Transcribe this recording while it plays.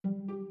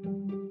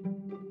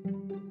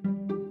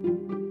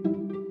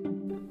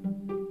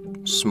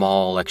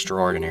small,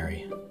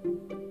 extraordinary.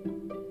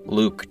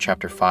 Luke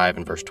chapter 5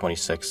 and verse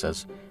 26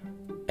 says,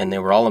 "And they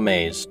were all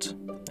amazed,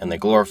 and they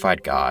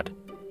glorified God,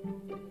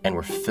 and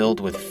were filled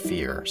with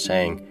fear,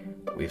 saying,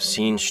 'We've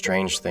seen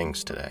strange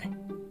things today.'"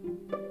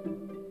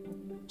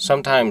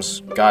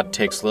 Sometimes God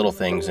takes little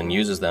things and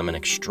uses them in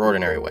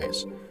extraordinary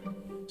ways.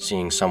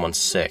 Seeing someone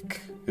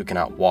sick, who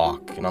cannot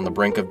walk, and on the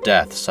brink of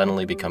death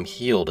suddenly become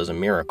healed is a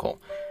miracle,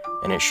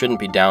 and it shouldn't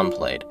be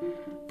downplayed.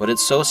 But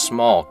it's so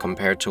small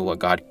compared to what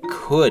God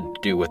could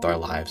do with our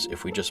lives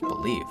if we just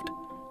believed.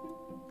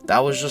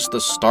 That was just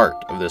the start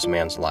of this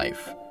man's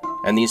life.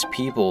 And these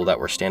people that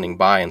were standing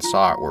by and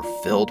saw it were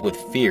filled with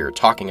fear,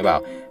 talking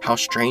about how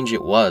strange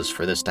it was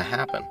for this to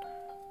happen.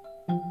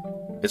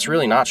 It's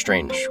really not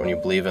strange when you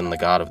believe in the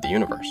God of the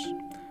universe.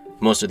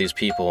 Most of these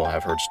people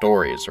have heard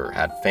stories or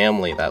had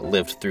family that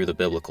lived through the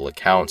biblical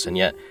accounts, and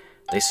yet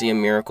they see a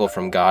miracle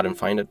from God and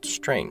find it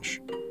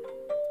strange.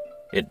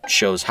 It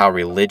shows how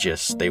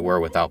religious they were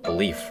without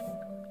belief.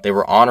 They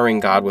were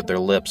honoring God with their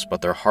lips,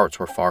 but their hearts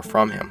were far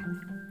from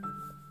Him.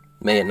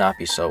 May it not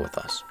be so with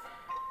us.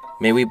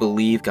 May we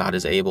believe God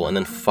is able and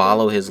then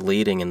follow His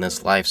leading in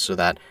this life so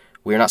that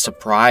we are not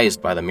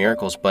surprised by the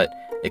miracles, but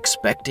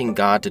expecting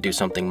God to do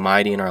something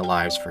mighty in our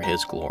lives for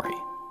His glory.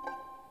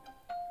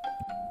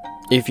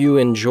 If you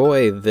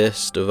enjoy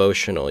this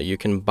devotional, you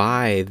can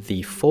buy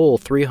the full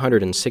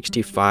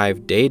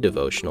 365-day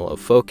devotional of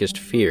Focused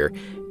Fear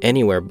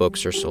anywhere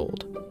books are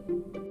sold.